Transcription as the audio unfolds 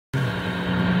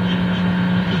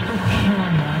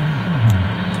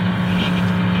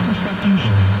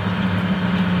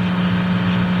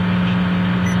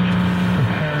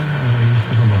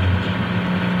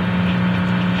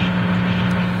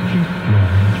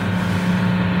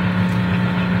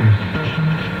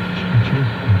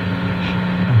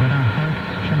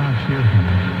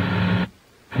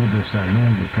sa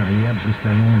longue carrière, Brice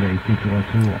Lalonde a été tour à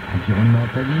tour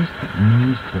environnementaliste,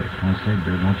 ministre français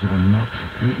de l'Environnement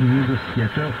et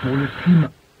négociateur pour le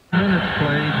climat. Minutes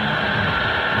played.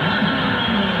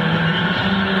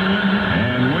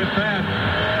 And with that,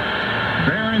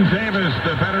 Baron Davis,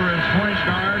 the veteran point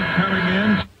guard, coming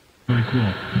in. Really cool.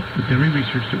 But then we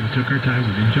researched it. We took our time.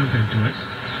 We didn't jump into it.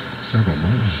 Several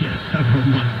months. Yeah, several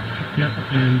months. Yep,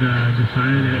 and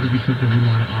decided that it would be something we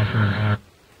want to offer our...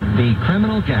 The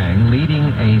criminal gang leading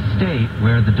a state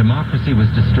where the democracy was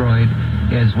destroyed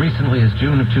as recently as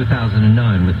June of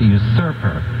 2009 with the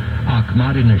usurper,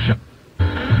 Ahmadinejad.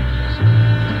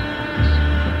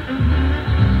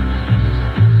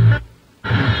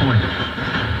 Point.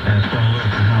 As follows,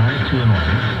 high to an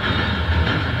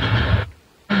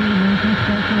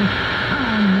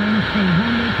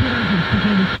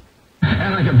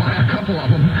And I could buy a couple of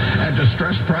them at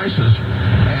distressed prices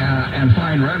and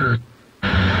find renters.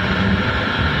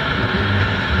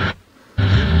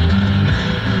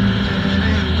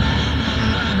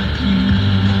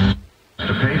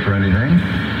 To pay for anything.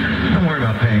 Don't worry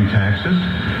about paying taxes.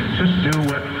 Just do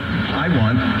what I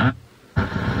want.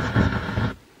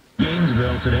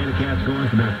 Gainesville today, the Cats going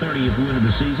for their 30th win of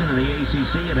the season in the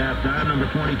ACC at halftime. Number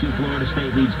 22 Florida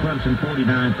State leads Clemson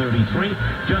 49-33.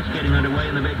 Just getting underway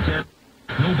in the Big Ten.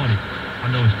 Nobody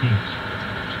on those teams.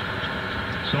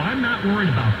 So I'm not worried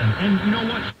about them. And you know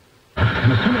what?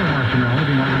 And a similar march from rally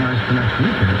being organized for next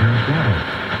weekend here in Florida.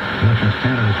 Elections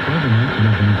Canada's clothing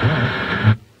incident in Guelph.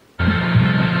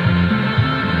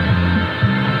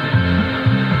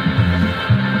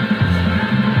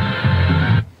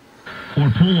 Or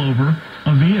pull over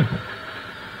a vehicle.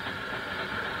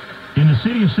 In the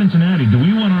city of Cincinnati, do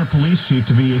we want our police chief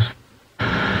to be a...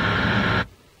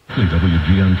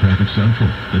 WGN Traffic Central.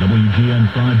 The WGN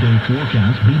 5-day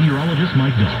forecast, meteorologist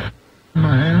Mike Dahl. In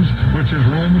my hands, which is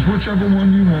rooms, whichever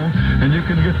one you want, and you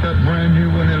can get that brand new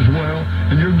one as well,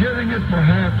 and you're getting it for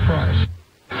half price.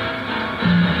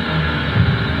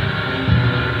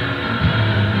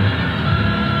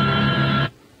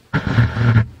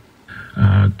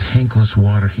 Tankless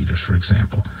water heaters, for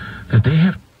example, that they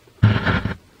have...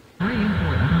 Rain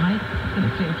for the high. Going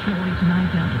to stay chilly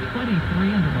tonight down to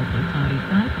 23 under mostly cloudy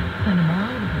skies. Then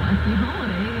tomorrow, the Blessed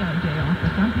Holiday, a day off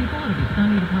for some people. It'll be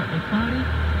sunny to partly cloudy.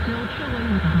 Still chilly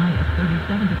with a high of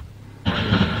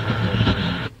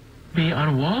 37. Be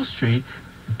on Wall Street,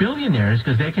 billionaires,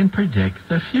 because they can predict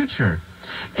the future.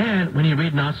 And when you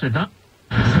read Nostradamus...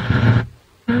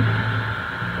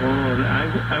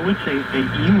 I would say they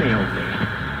emailed me.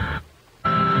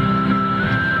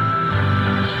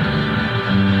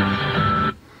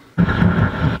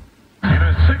 And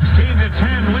a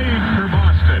 16-10 lead for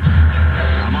Boston.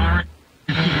 Amari.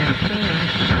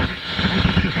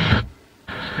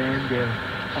 Stand their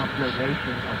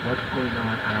observation of what's going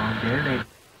on around their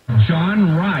neighborhood. John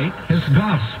Wright, his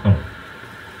gospel.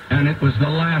 And it was the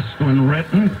last one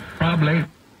written, probably.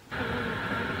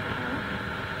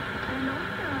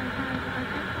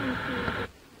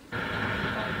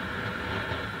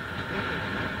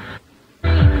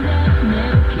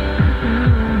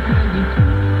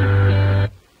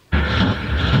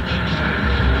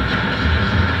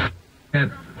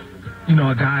 You know,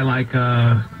 a guy like,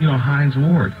 Heinz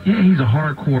Ward. Yeah, he's a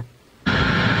hardcore.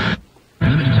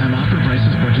 Limited time offer,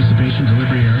 prices, participation,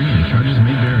 delivery area, and charges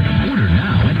may vary. Order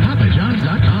now at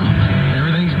PapaJohns.com.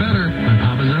 Everything's better when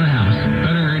Papa's in the house.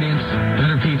 Better ingredients,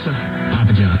 better pizza,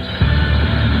 Papa John's.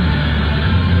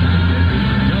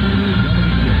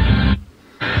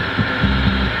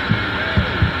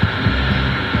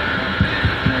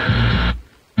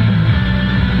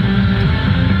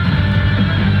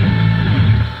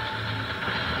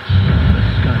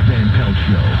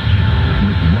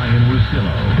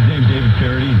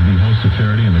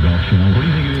 What do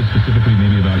you think it is specifically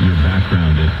maybe about your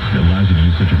background that allows you to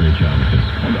do such a great job with this?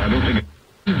 I don't think...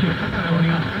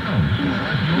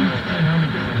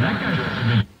 That guy,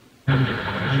 I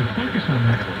focus on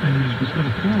that and was going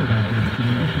to forward out there to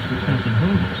the issues with Captain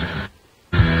Hogan.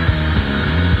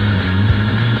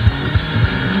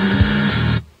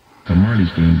 The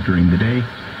Marlies game during the day,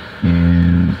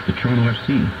 and the Toronto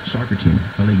FC soccer team.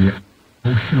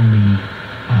 Emotionally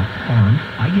harmed.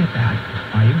 I get that.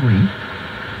 I agree.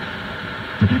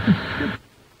 But that's a step.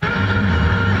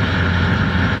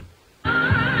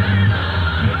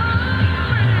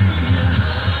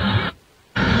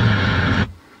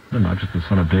 Not just the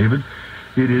son of David,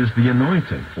 it is the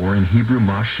anointing, or in Hebrew,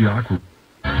 Mashiach.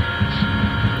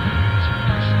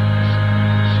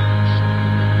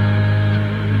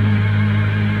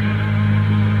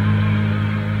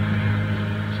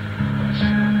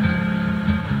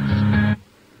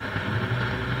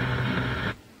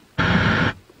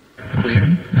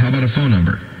 phone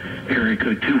number. Area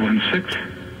code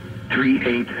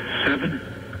 216-387-0857.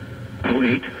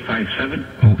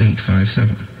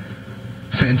 0857.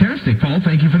 Fantastic, Paul.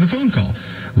 Thank you for the phone call.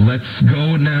 Let's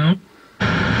go now.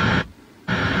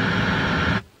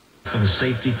 For the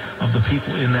safety of the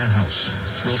people in that house.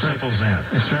 It's real simple as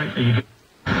that. That's right.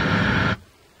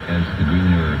 As the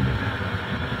green herb.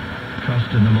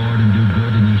 Trust in the Lord and do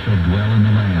good, and ye shall dwell in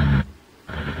the land.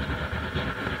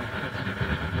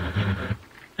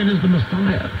 And is the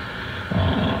Messiah.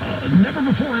 Never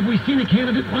before have we seen a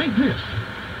candidate like this.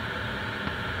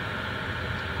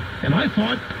 And I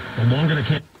thought, the longer the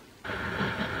candidate...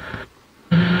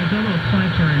 And then I go to apply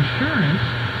for insurance,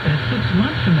 and 6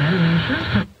 months from that, and the insurance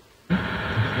company...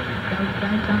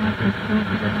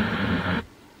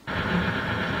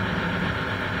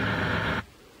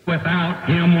 Without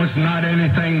him was not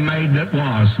anything made that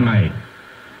was made.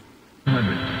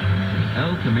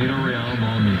 El Camino Real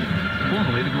Mall Meeting.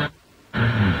 Formerly the Grand...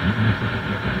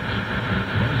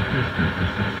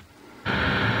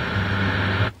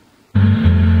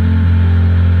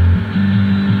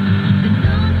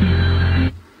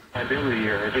 Liability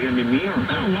here. Is it going to be me or...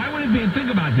 No, why would it be... Think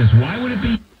about this. Why would it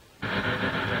be...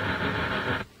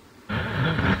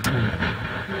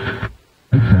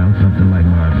 It sounds something like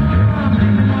Marvin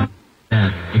Gaye.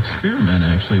 That experiment,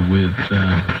 actually, with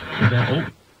that old...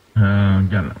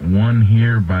 got one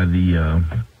here by the...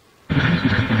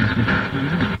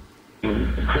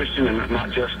 Christian and not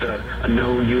just a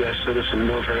known U.S. citizen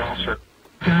military officer.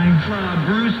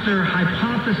 Brewster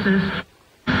hypothesis.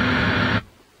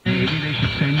 Maybe they should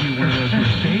send you one of those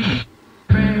Mercedes.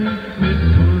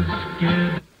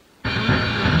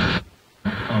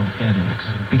 Of ethics.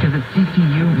 Because at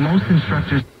CTU, most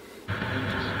instructors...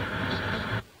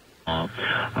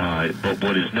 But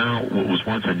what was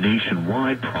once a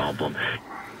nationwide problem.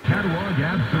 Catalog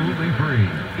absolutely free.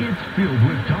 It's filled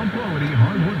with top-quality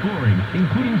hardwood flooring,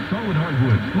 including solid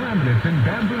hardwoods, laminates, and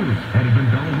bamboos. And even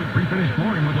bellow with pre-finished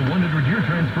flooring with a 100-year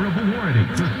transferable warranty.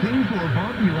 The same floor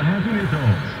Bob Vila has in his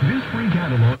home. This free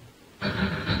catalog...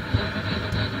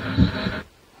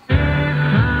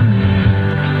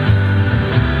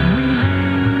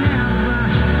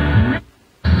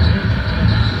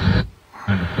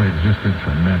 It's just been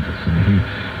tremendous. And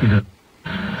he does...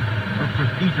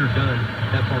 Procedure done.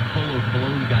 That's our polo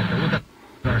cologne guy.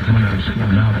 Coming out of school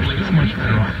now, there's so much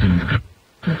dropping.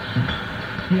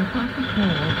 The Apostle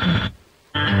Paul...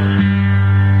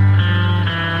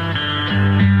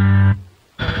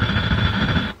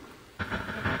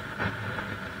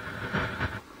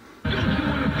 Don't you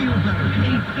want to feel better?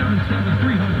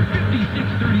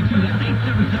 877-300-5632. That's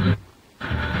 877...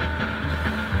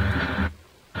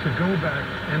 To go back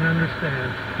and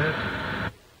understand that